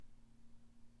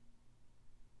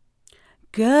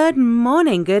Good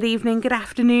morning, good evening, good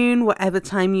afternoon, whatever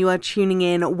time you are tuning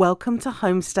in. Welcome to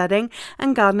Homesteading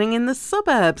and Gardening in the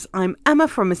Suburbs. I'm Emma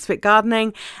from Misfit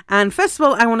Gardening, and first of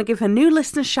all, I want to give a new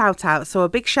listener shout out. So a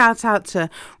big shout out to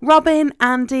Robin,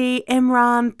 Andy,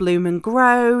 Imran, Bloom and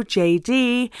Grow,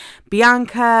 JD,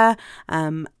 Bianca,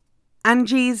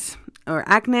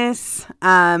 Agnes,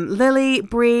 Lily,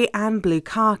 Bree, and Blue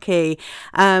Khaki.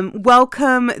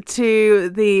 Welcome to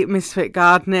the Misfit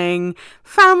Gardening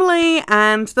family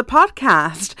and the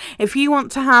podcast. If you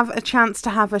want to have a chance to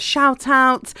have a shout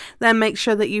out, then make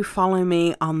sure that you follow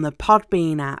me on the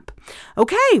Podbean app.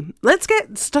 Okay, let's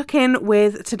get stuck in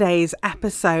with today's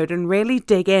episode and really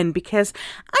dig in, because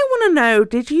I want to know,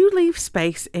 did you leave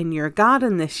space in your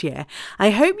garden this year?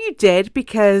 I hope you did,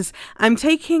 because I'm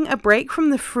taking a break from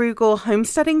the frugal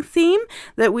homesteading theme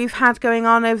that we've had going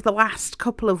on over the last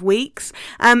couple of weeks,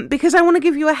 because I want to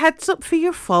give you a heads up for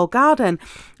your fall garden.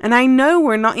 And I know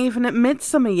we're not even at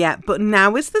midsummer yet, but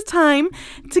now is the time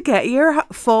to get your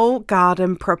fall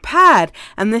garden prepared.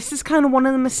 And this is kind of one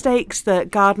of the mistakes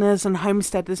that gardeners and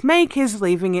homesteaders make, is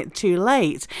leaving it too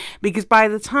late, because by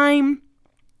the time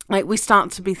we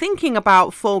start to be thinking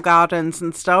about fall gardens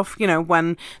and stuff,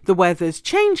 when the weather's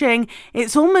changing,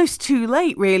 it's almost too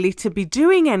late really to be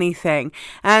doing anything.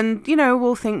 And,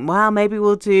 we'll think, well, maybe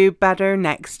we'll do better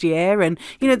next year. And,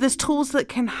 there's tools that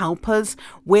can help us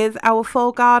with our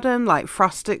fall garden, like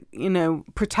frost,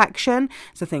 protection.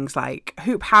 So things like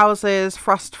hoop houses,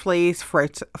 frost fleece,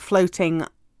 floating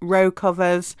row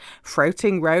covers.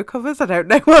 I don't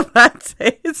know what that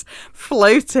is.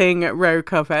 Floating row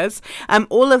covers.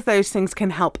 All of those things can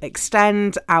help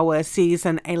extend our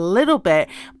season a little bit,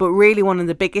 but really one of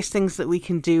the biggest things that we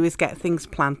can do is get things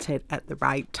planted at the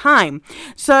right time.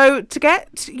 So to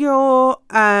get your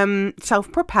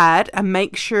self prepared and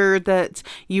make sure that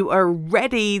you are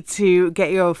ready to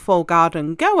get your fall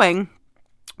garden going,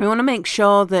 we want to make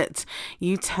sure that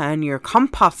you turn your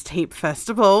compost heap first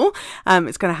of all.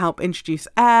 It's going to help introduce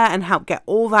air and help get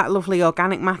all that lovely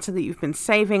organic matter that you've been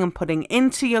saving and putting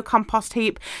into your compost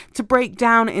heap to break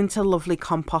down into lovely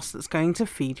compost that's going to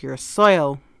feed your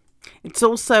soil. It's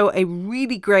also a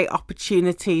really great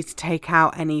opportunity to take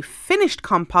out any finished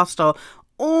compost or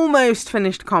almost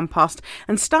finished compost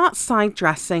and start side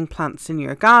dressing plants in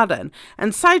your garden.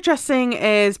 And side dressing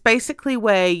is basically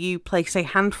where you place a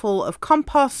handful of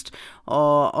compost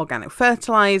or organic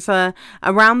fertilizer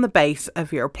around the base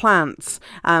of your plants.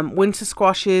 Winter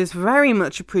squashes very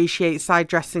much appreciate side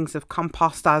dressings of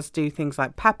compost, as do things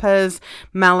like peppers,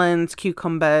 melons,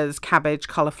 cucumbers, cabbage,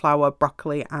 cauliflower,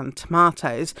 broccoli, and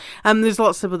tomatoes. There's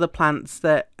lots of other plants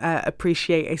that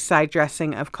appreciate a side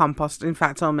dressing of compost. In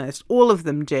fact, almost all of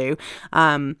them do.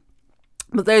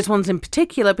 But those ones in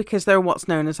particular, because they're what's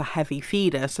known as a heavy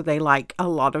feeder, so they like a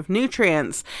lot of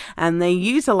nutrients and they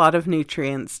use a lot of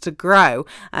nutrients to grow.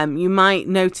 You might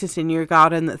notice in your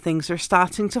garden that things are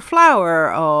starting to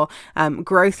flower, or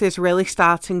growth is really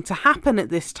starting to happen at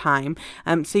this time.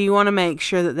 So you want to make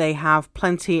sure that they have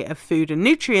plenty of food and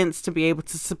nutrients to be able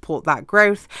to support that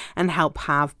growth and help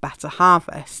have better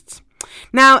harvests.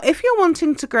 Now, if you're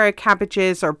wanting to grow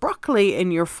cabbages or broccoli in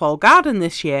your fall garden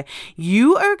this year,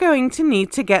 you are going to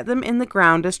need to get them in the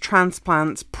ground as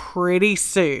transplants pretty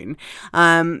soon.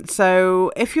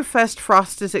 So if your first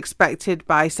frost is expected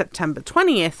by September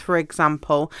 20th, for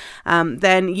example,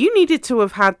 then you needed to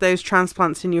have had those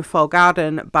transplants in your fall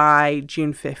garden by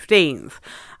June 15th.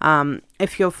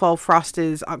 If your fall frost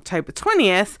is October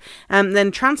 20th,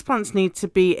 then transplants need to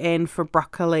be in for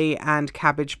broccoli and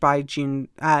cabbage by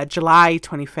July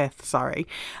 25th,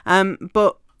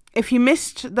 but if you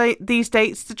missed these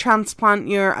dates to transplant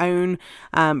your own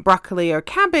broccoli or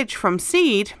cabbage from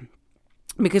seed,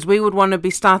 because we would want to be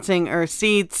starting our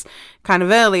seeds kind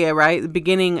of earlier, right? The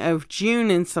beginning of June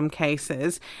in some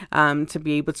cases, to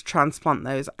be able to transplant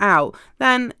those out.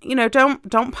 Then,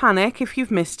 don't panic if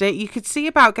you've missed it. You could see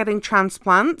about getting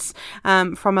transplants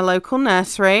from a local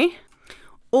nursery,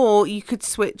 or you could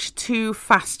switch to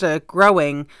faster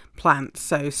growing plants.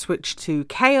 So switch to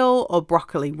kale or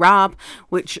broccoli rabe,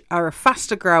 which are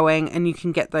faster growing, and you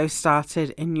can get those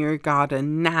started in your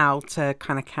garden now to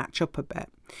kind of catch up a bit.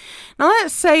 Now,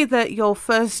 let's say that your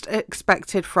first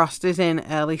expected frost is in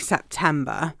early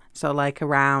September. So like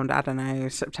around,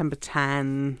 September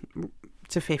 10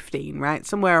 to 15, right?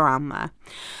 Somewhere around there.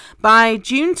 By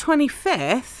June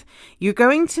 25th, you're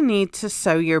going to need to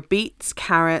sow your beets,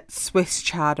 carrots, Swiss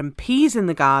chard and peas in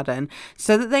the garden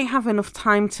so that they have enough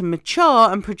time to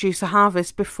mature and produce a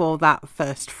harvest before that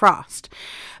first frost.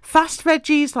 Fast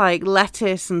veggies like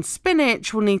lettuce and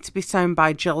spinach will need to be sown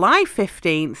by July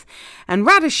 15th, and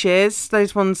radishes,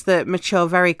 those ones that mature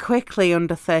very quickly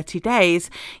under 30 days,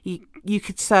 you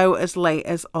could sow as late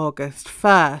as August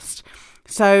 1st.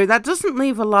 So that doesn't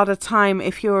leave a lot of time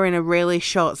if you're in a really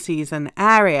short season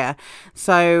area.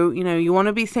 So, you want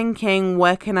to be thinking,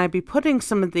 where can I be putting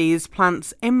some of these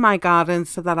plants in my garden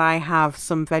so that I have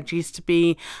some veggies to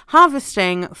be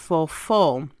harvesting for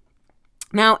fall.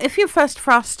 Now, if your first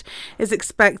frost is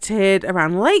expected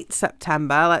around late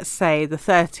September, let's say the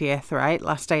 30th, right,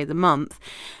 last day of the month,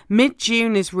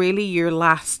 mid-June is really your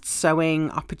last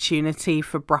sowing opportunity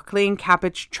for broccoli and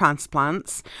cabbage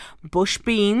transplants, bush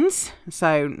beans,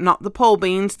 so not the pole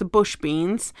beans, the bush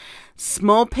beans,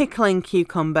 small pickling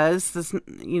cucumbers.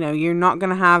 You're not going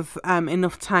to have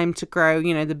enough time to grow,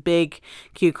 the big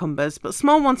cucumbers, but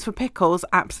small ones for pickles,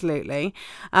 absolutely.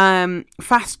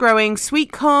 Fast-growing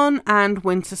sweet corn and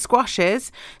winter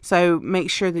squashes. So make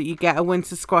sure that you get a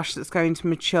winter squash that's going to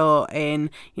mature in,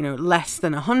 less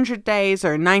than 100 days,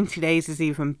 or 90 days is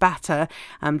even better.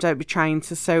 Don't be trying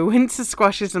to sow winter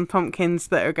squashes and pumpkins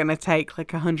that are going to take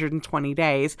like 120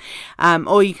 days.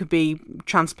 Or you could be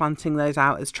transplanting those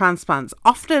out as transplants.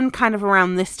 Often kind of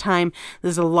around this time,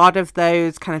 there's a lot of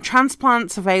those kind of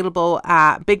transplants available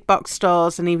at big box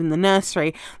stores and even the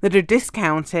nursery that are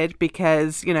discounted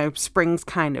because, spring's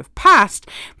kind of past,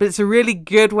 but it's a really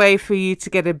good way for you to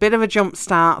get a bit of a jump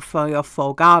start for your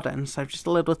fall garden. So just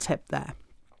a little tip there.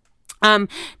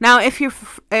 Now, if your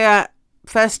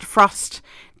first frost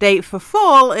date for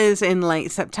fall is in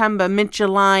late September,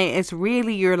 mid-July is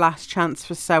really your last chance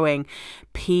for sowing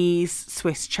peas,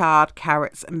 Swiss chard,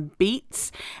 carrots and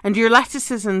beets. And your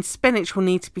lettuces and spinach will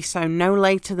need to be sown no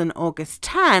later than August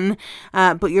 10,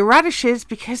 but your radishes,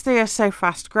 because they are so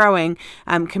fast growing,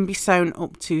 can be sown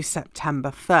up to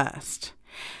September 1st.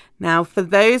 Now, for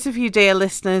those of you dear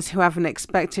listeners who have an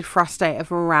expected frost date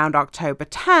of around October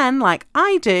 10, like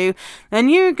I do, then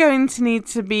you're going to need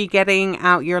to be getting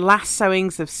out your last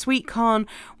sowings of sweet corn,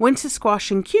 winter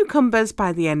squash and cucumbers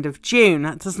by the end of June.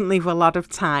 That doesn't leave a lot of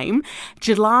time.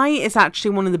 July is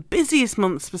actually one of the busiest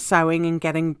months for sowing and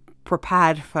getting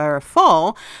prepared for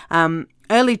fall.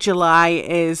 Early July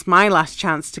is my last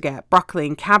chance to get broccoli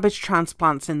and cabbage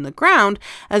transplants in the ground,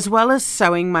 as well as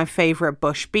sowing my favourite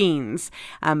bush beans.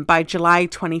 By July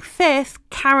 25th,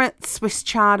 carrots, Swiss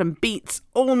chard and beets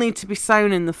all need to be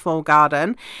sown in the fall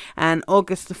garden. And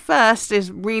August the 1st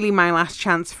is really my last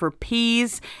chance for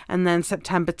peas. And then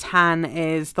September 10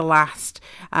 is the last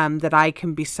that I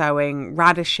can be sowing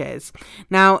radishes.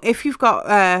 Now, if you've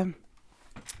got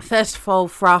first fall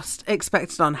frost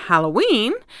expected on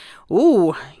Halloween,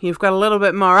 you've got a little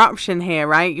bit more option here,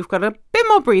 right? You've got a bit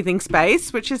more breathing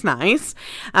space, which is nice.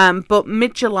 But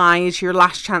mid-July is your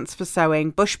last chance for sowing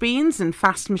bush beans and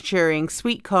fast maturing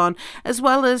sweet corn, as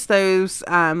well as those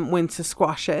winter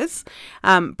squashes.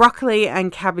 Broccoli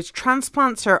and cabbage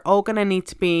transplants are all going to need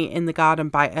to be in the garden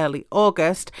by early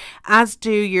August, as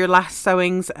do your last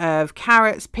sowings of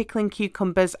carrots, pickling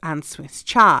cucumbers and Swiss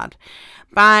chard.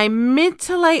 By mid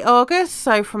to late August,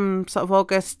 so from sort of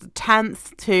August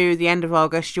 10th to the end of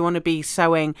August, you want to be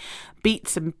sowing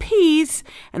beets and peas,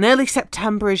 and early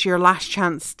September is your last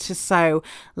chance to sow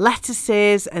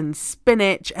lettuces and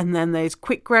spinach, and then those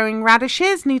quick growing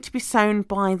radishes need to be sown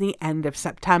by the end of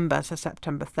September, so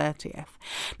September 30th.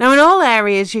 Now, in all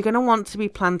areas, you're going to want to be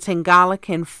planting garlic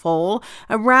in fall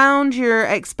around your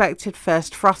expected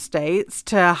first frost dates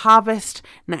to harvest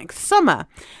next summer.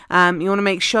 You want to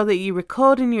make sure that you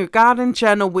record in your garden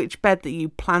journal which bed that you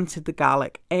planted the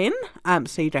garlic in,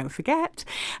 so you don't forget,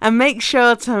 and make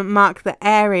sure to mark the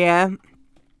area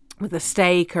with a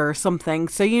stake or something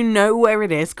so you know where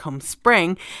it is come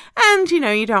spring, and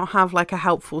you don't have like a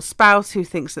helpful spouse who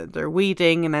thinks that they're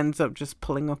weeding and ends up just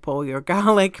pulling up all your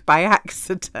garlic by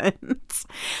accident.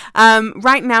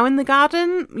 Right now in the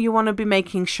garden, you want to be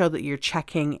making sure that you're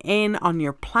checking in on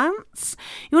your plants.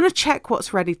 You want to check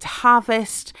what's ready to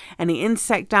harvest, any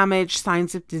insect damage,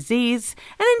 signs of disease,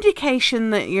 an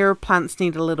indication that your plants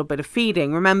need a little bit of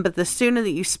feeding. Remember, the sooner that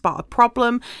you spot a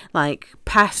problem like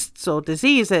pests or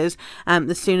diseases,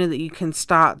 the sooner that you can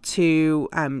start to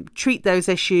treat those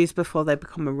issues before they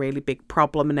become a really big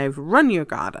problem and overrun your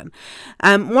garden.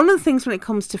 One of the things when it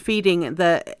comes to feeding,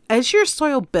 that as your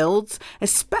soil builds,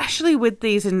 especially with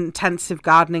these intensive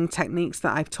gardening techniques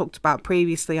that I've talked about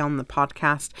previously on the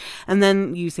podcast, and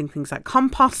then using things like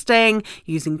composting,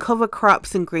 using cover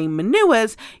crops and green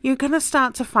manures, you're going to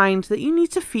start to find that you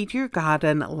need to feed your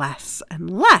garden less and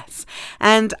less.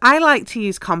 And I like to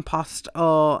use compost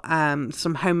or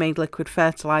some homemade liquid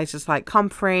fertilizers like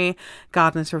Comfrey,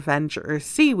 Gardener's Revenge or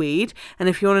seaweed. And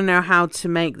if you want to know how to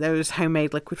make those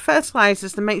homemade liquid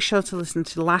fertilizers, then make sure to listen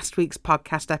to last week's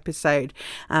podcast episode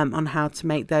on how to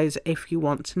make those if you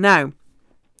want to know.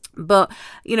 But,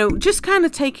 just kind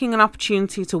of taking an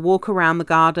opportunity to walk around the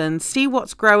garden, see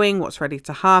what's growing, what's ready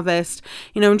to harvest,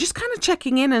 and just kind of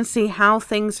checking in and see how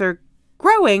things are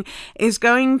growing is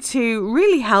going to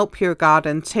really help your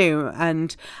garden too.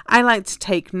 And I like to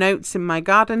take notes in my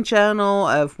garden journal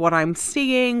of what I'm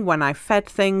seeing when I fed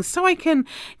things, so I can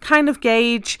kind of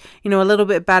gauge, a little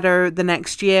bit better the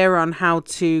next year on how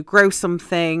to grow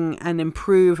something and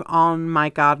improve on my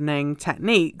gardening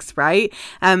techniques, right?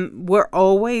 We're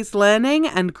always learning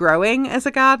and growing as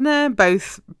a gardener,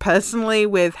 both personally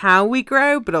with how we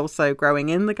grow, but also growing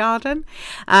in the garden.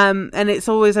 And it's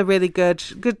always a really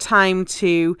good time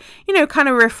to, kind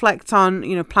of reflect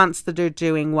on, plants that are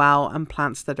doing well and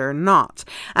plants that are not.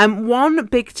 One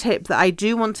big tip that I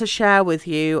do want to share with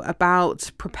you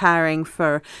about preparing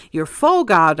for your fall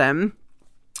garden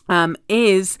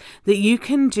is that you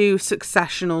can do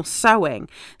successional sowing.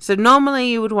 So normally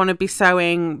you would want to be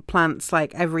sowing plants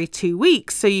like every 2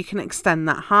 weeks, so you can extend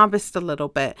that harvest a little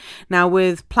bit. Now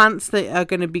with plants that are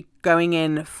going to be going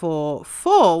in for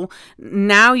fall,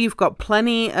 now you've got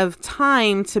plenty of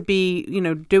time to be,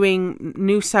 doing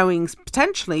new sowings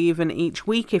potentially even each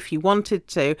week if you wanted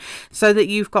to, so that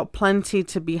you've got plenty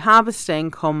to be harvesting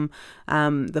come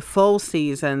the fall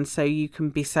season. So you can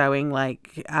be sowing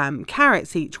like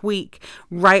carrots each week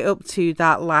right up to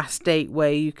that last date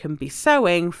where you can be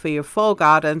sowing for your fall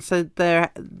garden. So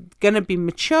they're going to be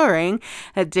maturing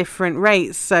at different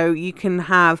rates. So you can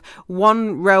have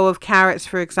one row of carrots,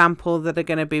 for example, that are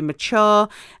going to be mature,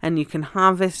 and you can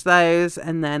harvest those,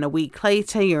 and then a week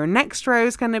later your next row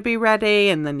is going to be ready,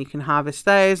 and then you can harvest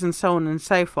those, and so on and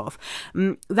so forth.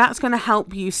 That's going to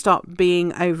help you stop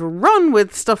being overrun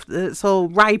with stuff that's all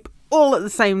ripe all at the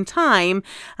same time,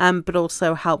 but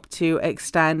also help to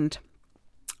extend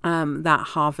that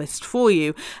harvest for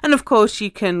you. And of course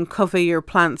you can cover your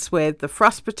plants with the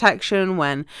frost protection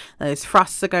when those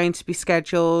frosts are going to be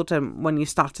scheduled, and when you're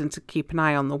starting to keep an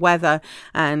eye on the weather,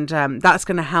 and that's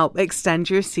going to help extend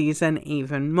your season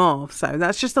even more. So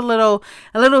that's just a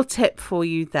little tip for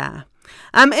you there.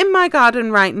 In my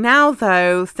garden right now,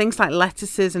 though, things like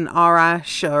lettuces and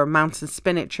orache or mountain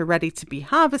spinach are ready to be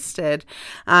harvested,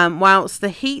 whilst the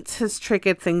heat has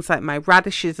triggered things like my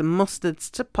radishes and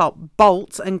mustards to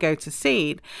bolt and go to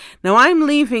seed. Now, I'm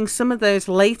leaving some of those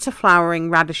later flowering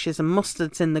radishes and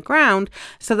mustards in the ground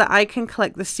so that I can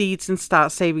collect the seeds and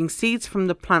start saving seeds from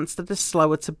the plants that are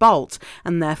slower to bolt,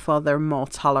 and therefore they're more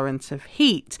tolerant of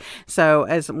heat. So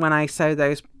as when I sow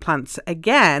those plants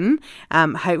again,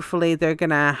 hopefully they're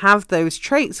going to have those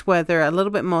traits where they're a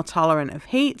little bit more tolerant of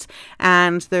heat,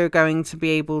 and they're going to be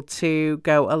able to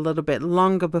go a little bit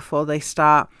longer before they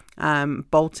start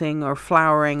bolting or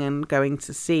flowering and going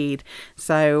to seed.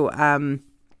 So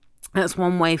that's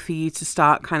one way for you to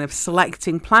start kind of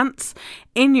selecting plants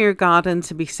in your garden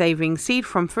to be saving seed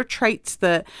from for traits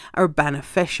that are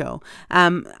beneficial.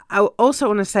 I also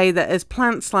want to say that as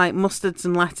plants like mustards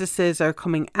and lettuces are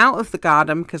coming out of the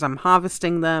garden because I'm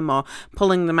harvesting them or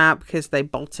pulling them out because they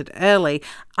bolted early,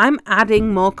 I'm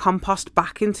adding more compost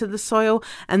back into the soil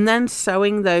and then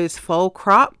sowing those fall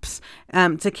crops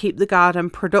to keep the garden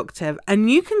productive.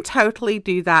 And you can totally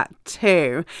do that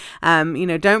too.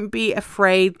 Don't be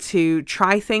afraid to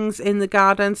try things in the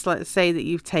garden. So let's say that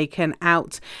you've taken out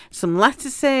some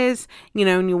lettuces,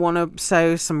 and you want to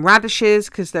sow some radishes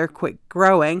because they're quick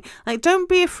growing. Like, don't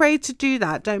be afraid to do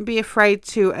that. Don't be afraid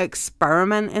to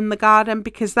experiment in the garden,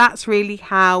 because that's really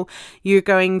how you're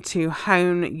going to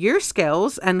hone your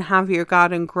skills and have your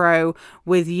garden grow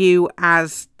with you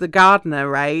as the gardener,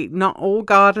 right? Not all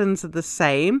gardens are the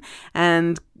same,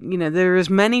 and there is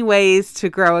many ways to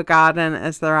grow a garden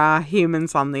as there are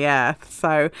humans on the earth.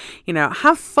 So,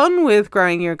 have fun with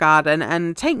growing your garden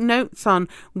and take notes on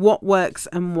what works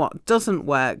and what doesn't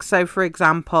work. So, for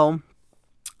example,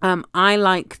 I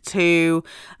like to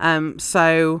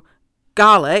sow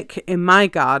garlic in my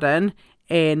garden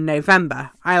in November.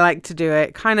 I like to do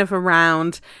it kind of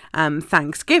around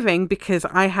Thanksgiving, because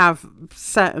I have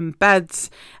certain beds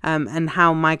and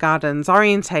how my garden's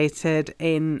orientated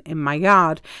in my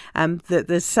yard, that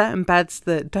there's certain beds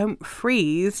that don't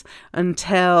freeze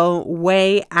until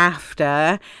way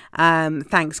after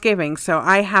Thanksgiving. So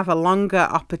I have a longer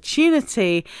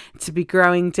opportunity to be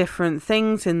growing different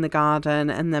things in the garden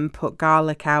and then put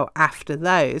garlic out after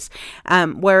those.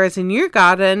 Whereas in your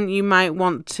garden, you might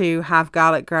want to have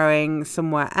garlic growing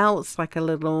somewhere else, like a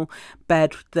little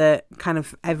bed that kind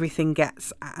of everything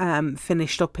gets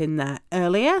finished up in there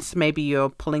earlier. So maybe you're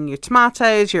pulling your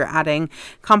tomatoes, you're adding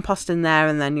compost in there,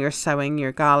 and then you're sowing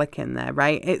your garlic in there,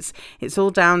 right? It's all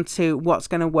down to what's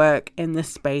going to work in the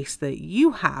space that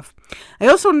you have. I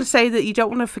also want to say that you don't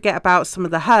want to forget about some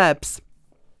of the herbs.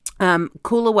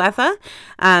 Cooler weather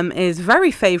is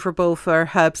very favourable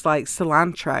for herbs like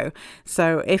cilantro.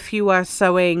 So if you are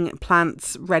sowing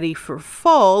plants ready for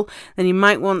fall, then you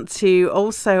might want to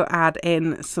also add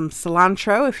in some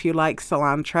cilantro if you like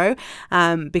cilantro,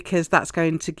 because that's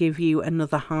going to give you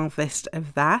another harvest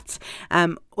of that.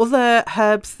 Other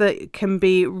herbs that can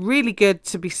be really good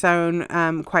to be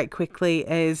sown quite quickly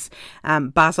is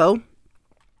basil.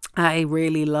 I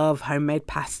really love homemade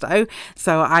pesto,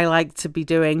 so I like to be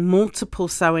doing multiple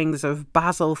sowings of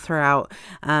basil throughout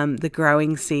the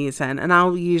growing season, and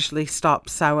I'll usually stop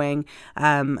sowing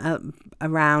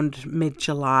around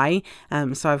mid-July,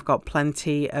 so I've got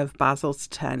plenty of basil to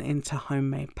turn into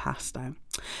homemade pesto.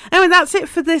 Anyway, that's it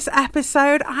for this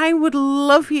episode. I would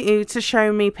love you to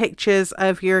show me pictures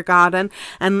of your garden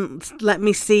and let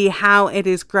me see how it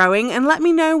is growing, and let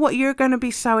me know what you're going to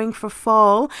be sowing for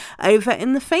fall over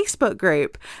in the Facebook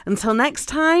group. Until next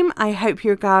time, I hope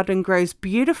your garden grows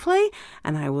beautifully,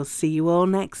 and I will see you all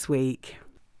next week.